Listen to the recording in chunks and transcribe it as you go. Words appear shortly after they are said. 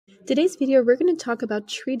today's video, we're going to talk about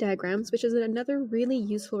tree diagrams, which is another really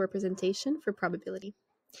useful representation for probability.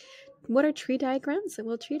 What are tree diagrams?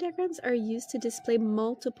 Well, tree diagrams are used to display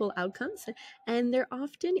multiple outcomes, and they're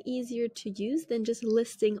often easier to use than just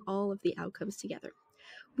listing all of the outcomes together.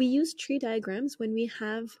 We use tree diagrams when we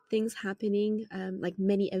have things happening, like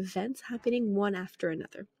many events happening one after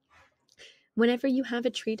another. Whenever you have a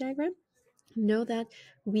tree diagram, know that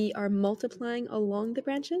we are multiplying along the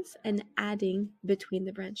branches and adding between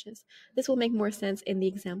the branches. This will make more sense in the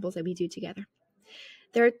examples that we do together.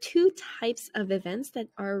 There are two types of events that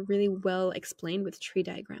are really well explained with tree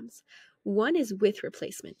diagrams. One is with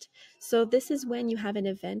replacement. So this is when you have an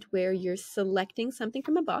event where you're selecting something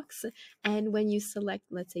from a box, and when you select,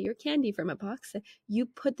 let's say, your candy from a box, you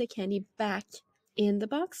put the candy back in the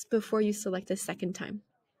box before you select a second time.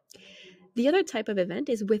 The other type of event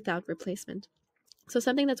is without replacement. So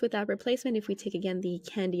something that's without replacement, if we take again the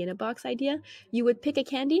candy in a box idea, you would pick a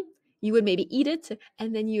candy, you would maybe eat it,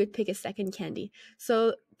 and then you would pick a second candy.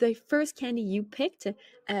 So the first candy you picked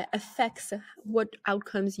affects what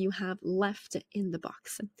outcomes you have left in the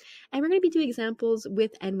box. And we're going to be doing examples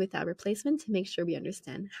with and without replacement to make sure we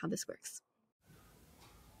understand how this works.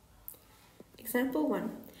 Example 1.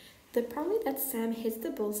 The probability that Sam hits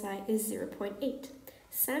the bullseye is 0.8.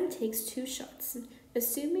 Sam takes 2 shots.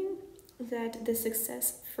 Assuming that the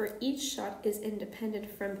success for each shot is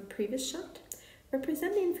independent from the previous shot,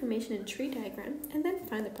 represent the information in a tree diagram and then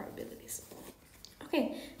find the probabilities.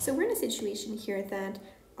 Okay, so we're in a situation here that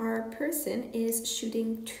our person is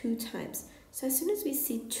shooting 2 times. So as soon as we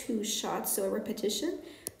see 2 shots, so a repetition,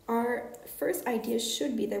 our first idea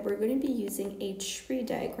should be that we're going to be using a tree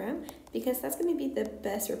diagram because that's going to be the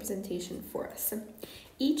best representation for us.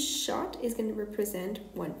 Each shot is going to represent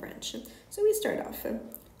one branch. So we start off.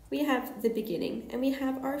 We have the beginning and we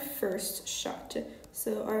have our first shot.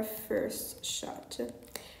 So our first shot.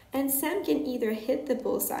 And Sam can either hit the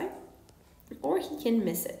bullseye or he can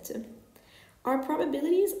miss it. Our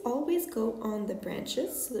probabilities always go on the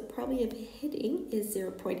branches. So the probability of hitting is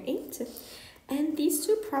 0.8. And these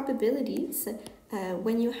two probabilities,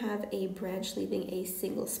 when you have a branch leaving a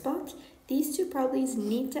single spot, these two probabilities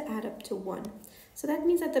need to add up to 1. So that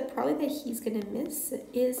means that the probability that he's going to miss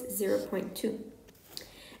is 0.2.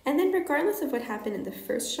 And then regardless of what happened in the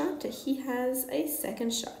first shot, he has a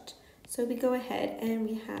second shot. So we go ahead and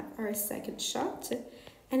we have our second shot.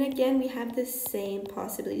 And again, we have the same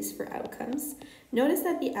possibilities for outcomes. Notice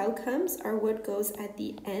that the outcomes are what goes at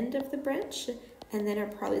the end of the branch, and then our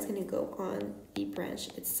probability is going to go on the branch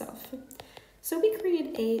itself. So we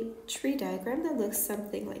create a tree diagram that looks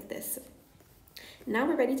something like this. Now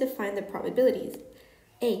we're ready to find the probabilities.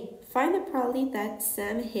 A, find the probability that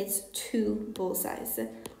Sam hits 2 bullseyes.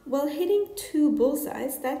 Well, hitting 2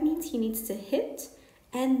 bullseyes, that means he needs to hit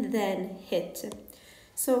and then hit.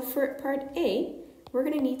 So for part A, we're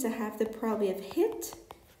going to need to have the probability of hit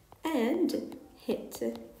and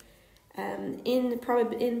hit. In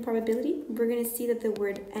probability, we're going to see that the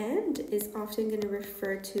word and is often going to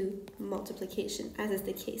refer to multiplication, as is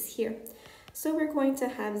the case here. So we're going to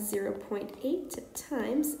have 0.8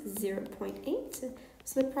 times 0.8.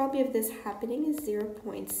 So the probability of this happening is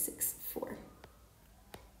 0.64.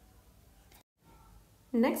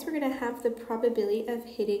 Next, we're going to have the probability of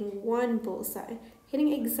hitting 1 bullseye.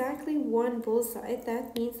 Hitting exactly 1 bullseye,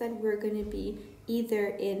 that means that we're going to be either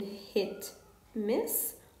in hit,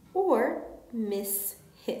 miss, or miss,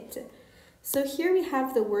 hit. So here we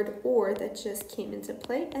have the word or that just came into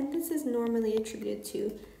play, and this is normally attributed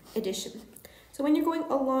to addition. So when you're going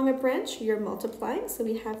along a branch, you're multiplying. So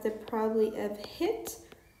we have the probability of hit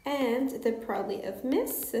and the probability of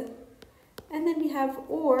miss. And then we have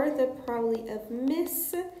or, the probability of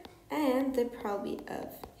miss, and the probability of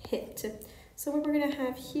hit. So what we're going to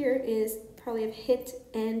have here is probability of hit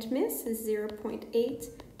and miss is 0.8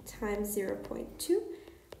 times 0.2.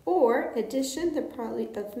 Or addition, the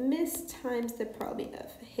probability of miss times the probability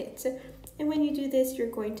of hit. And when you do this, you're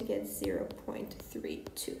going to get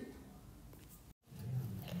 0.32.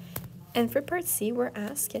 And for part C, we're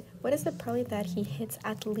asked, what is the probability that he hits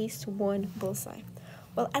at least 1 bullseye?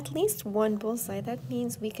 Well, at least 1 bullseye, that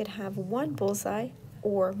means we could have 1 bullseye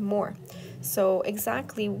or more. So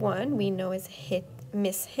exactly 1 we know is hit,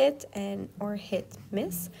 miss, hit, and or hit,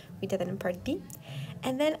 miss. We did that in part B.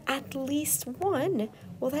 And then at least 1,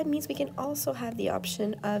 well, that means we can also have the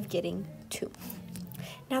option of getting 2.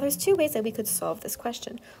 Now, there's 2 ways that we could solve this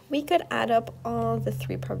question. We could add up all the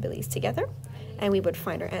 3 probabilities together, and we would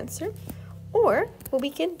find our answer. Or what we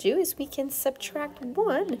can do is we can subtract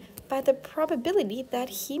 1 by the probability that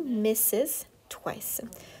he misses twice.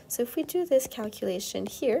 So if we do this calculation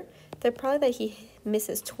here, the probability that he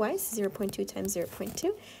misses twice, 0.2 times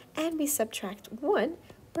 0.2, and we subtract 1,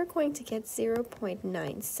 we're going to get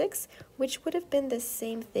 0.96, which would have been the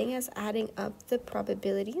same thing as adding up the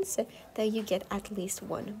probabilities that you get at least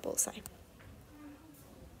one bullseye.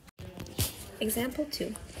 Example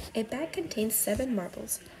 2. A bag contains 7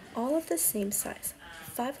 marbles, all of the same size.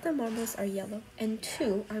 5 of the marbles are yellow and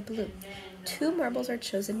 2 are blue. 2 marbles are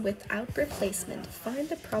chosen without replacement. Find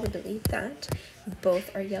the probability that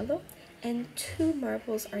both are yellow and 2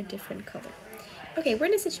 marbles are different color. Okay, we're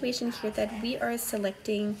in a situation here that we are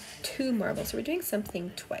selecting 2 marbles. So we're doing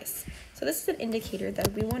something twice. So this is an indicator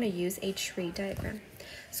that we want to use a tree diagram.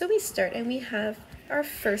 So we start and we have our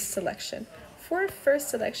first selection. For our first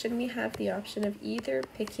selection, we have the option of either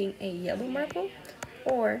picking a yellow marble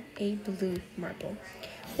or a blue marble.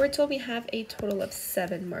 We're told we have a total of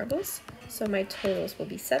 7 marbles, so my totals will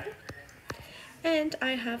be 7. And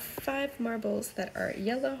I have 5 marbles that are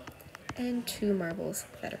yellow and 2 marbles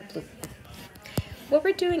that are blue. What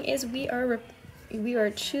we're doing is we are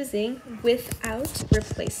choosing without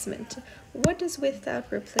replacement. What does without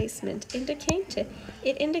replacement indicate?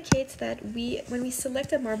 It indicates that when we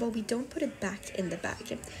select a marble, we don't put it back in the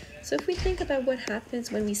bag. So if we think about what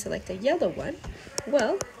happens when we select a yellow one,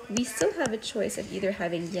 well, we still have a choice of either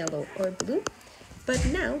having yellow or blue, but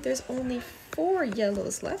now there's only 4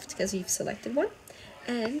 yellows left because we've selected one,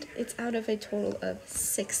 and it's out of a total of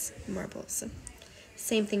 6 marbles.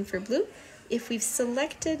 Same thing for blue. If we've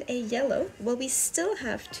selected a yellow, well, we still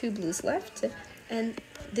have 2 blues left, and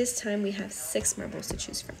this time we have 6 marbles to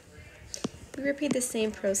choose from. We repeat the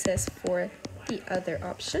same process for the other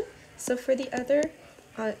option. So for the other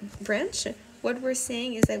branch, what we're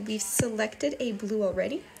saying is that we've selected a blue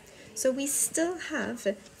already, so we still have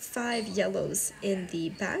 5 yellows in the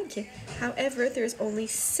bag. However, there's only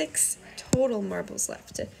 6 total marbles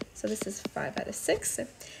left. So this is 5 out of 6.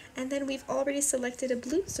 And then we've already selected a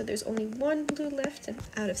blue, so there's only 1 blue left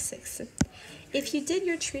out of 6. If you did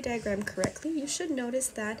your tree diagram correctly, you should notice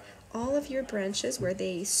that all of your branches where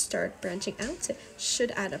they start branching out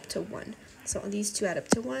should add up to 1. So these 2 add up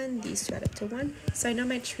to 1, these 2 add up to 1, so I know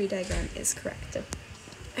my tree diagram is correct.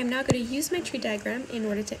 I'm now going to use my tree diagram in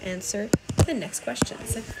order to answer the next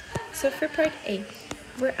questions. So for part A,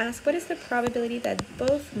 we're asked what is the probability that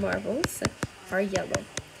both marbles are yellow?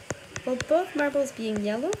 Well, both marbles being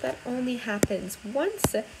yellow, that only happens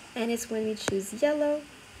once, and it's when we choose yellow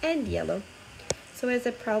and yellow. So what is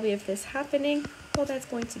the probability of this happening? Well, that's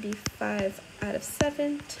going to be 5 out of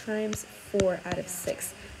 7 times 4 out of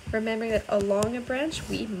 6. Remembering that along a branch,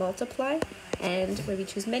 we multiply, and when we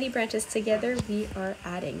choose many branches together, we are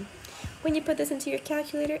adding. When you put this into your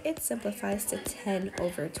calculator, it simplifies to 10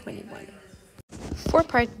 over 21. For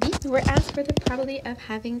part B, we're asked for the probability of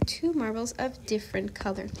having 2 marbles of different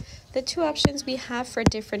color. The 2 options we have for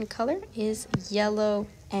different color is yellow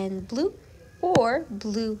and blue, or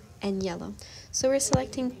blue and yellow. So we're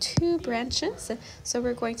selecting 2 branches, so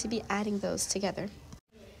we're going to be adding those together.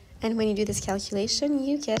 And when you do this calculation,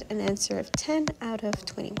 you get an answer of 10 out of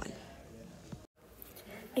 21.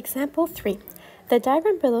 Example 3. The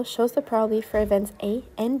diagram below shows the probability for events A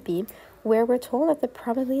and B, where we're told that the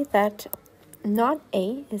probability that not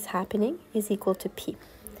A is happening is equal to P.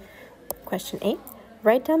 Question A,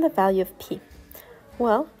 write down the value of P.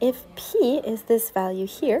 Well, if P is this value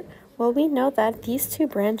here, well, we know that these 2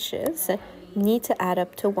 branches need to add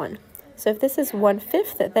up to 1. So if this is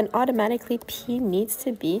 1/5, then automatically P needs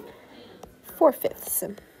to be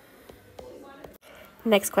 4/5.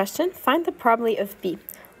 Next question, find the probability of B.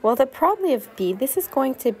 Well, the probability of B, this is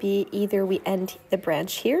going to be either we end the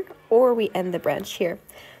branch here or we end the branch here.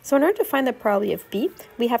 So in order to find the probability of B,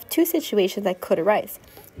 we have 2 situations that could arise.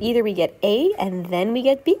 Either we get A and then we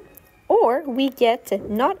get B, or we get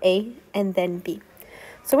not A and then B.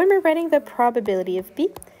 So when we're writing the probability of B,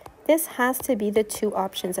 this has to be the 2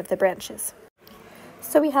 options of the branches.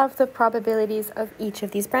 So we have the probabilities of each of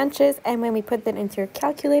these branches, and when we put them into your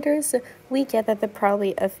calculators, we get that the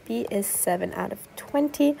probability of B is 7 out of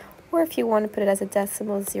 20, or if you want to put it as a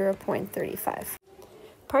decimal, 0.35.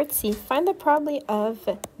 Part C, find the probability of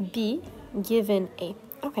B given A.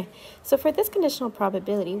 Okay, so for this conditional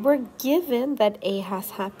probability, we're given that A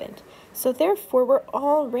has happened. So therefore, we're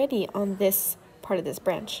already on this part of this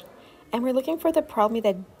branch, and we're looking for the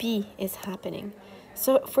probability that B is happening.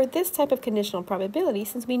 So for this type of conditional probability,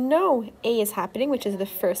 since we know A is happening, which is the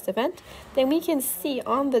first event, then we can see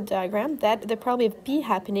on the diagram that the probability of B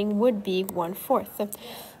happening would be 1/4.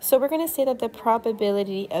 So we're going to say that the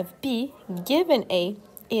probability of B given A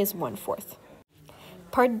is 1/4.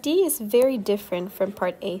 Part D is very different from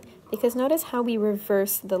part A. because notice how we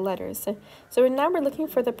reverse the letters. So now we're looking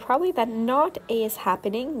for the probability that not A is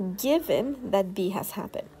happening given that B has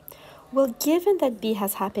happened. Well, given that B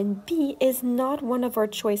has happened, B is not one of our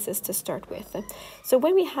choices to start with. So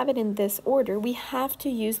when we have it in this order, we have to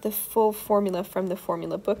use the full formula from the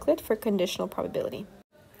formula booklet for conditional probability.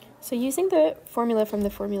 So using the formula from the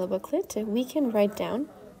formula booklet, we can write down.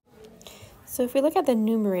 So if we look at the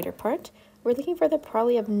numerator part, we're looking for the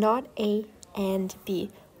probability of not A and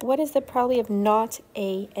B. What is the probability of not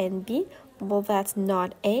A and B? Well, that's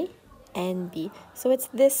not A and B. So it's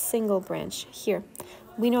this single branch here.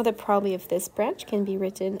 We know the probability of this branch can be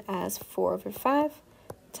written as 4/5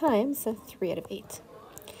 times 3/8.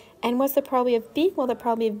 And what's the probability of B? Well, the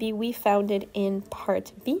probability of B, we found it in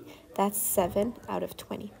part B. That's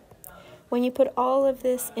 7/20. When you put all of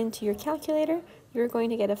this into your calculator, you're going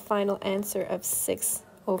to get a final answer of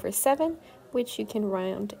 6/7, which you can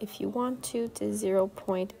round if you want to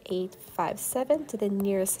 0.857 to the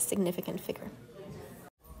nearest significant figure.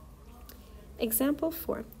 Example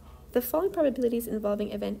 4. The following probabilities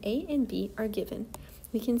involving event A and B are given.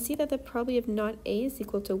 We can see that the probability of not A is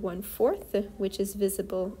equal to 1/4, which is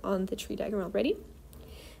visible on the tree diagram already.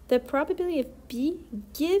 The probability of B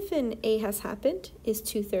given A has happened is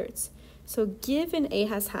 2/3. So given A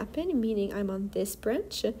has happened, meaning I'm on this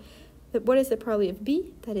branch, what is the probability of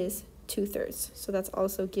B? That is 2/3. So that's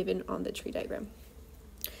also given on the tree diagram.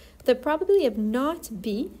 The probability of not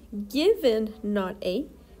B given not A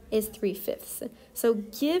is 3/5. So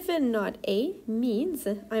given not A means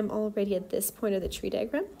I'm already at this point of the tree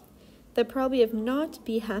diagram. The probability of not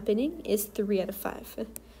B happening is 3/5.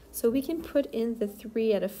 So we can put in the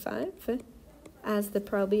 3/5 as the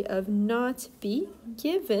probability of not B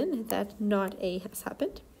given that not A has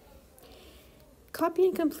happened. Copy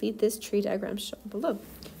and complete this tree diagram shown below.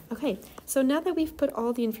 Okay, so now that we've put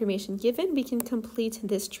all the information given, we can complete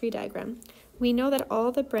this tree diagram. We know that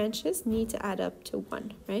all the branches need to add up to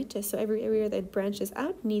 1, right? So every area that branches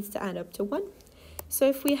out needs to add up to 1. So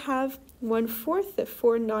if we have 1/4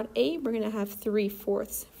 for not A, we're going to have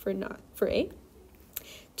 3/4 for A.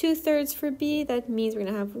 2/3 for B, that means we're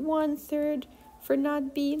going to have 1/3 for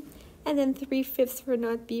not B. And then 3/5 for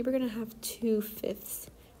not B, we're going to have 2/5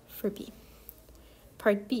 for B.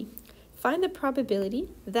 Part B. Find the probability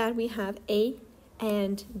that we have A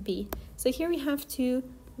and B. So here we have to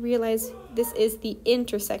realize this is the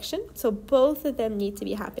intersection, so both of them need to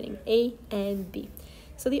be happening, A and B.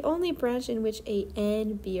 So the only branch in which A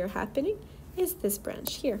and B are happening is this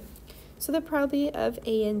branch here. So the probability of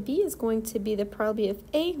A and B is going to be the probability of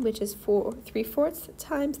A, which is 3/4,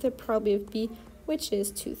 times the probability of B, which is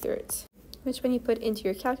 2/3, which when you put into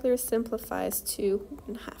your calculator simplifies to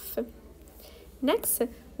 1/2. Next,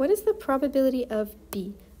 what is the probability of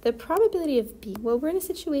B? The probability of B, well, we're in a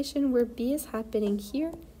situation where B is happening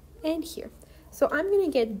here and here. So I'm going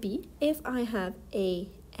to get B if I have A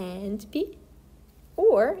and B,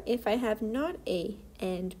 or if I have not A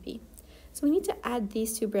and B. So we need to add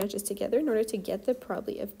these two branches together in order to get the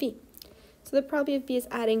probability of B. So the probability of B is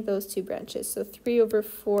adding those two branches. So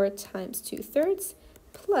 3/4 times 2/3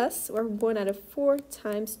 plus, or 1/4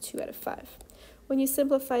 times 2/5. When you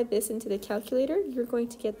simplify this into the calculator, you're going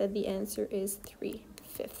to get that the answer is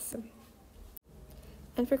 3/5.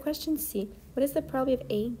 And for question C, what is the probability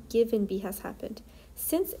of A given B has happened?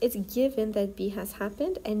 Since it's given that B has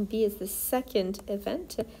happened and B is the second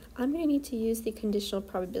event, I'm going to need to use the conditional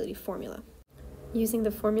probability formula. Using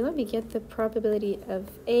the formula, we get the probability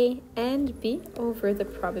of A and B over the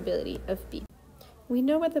probability of B. We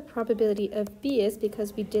know what the probability of B is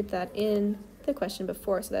because we did that in the question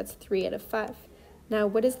before, so that's 3/5. Now,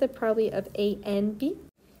 what is the probability of A and B?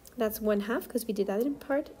 That's 1/2 because we did that in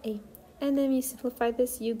part A. And then you simplify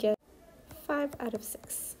this, you get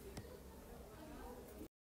 5/6.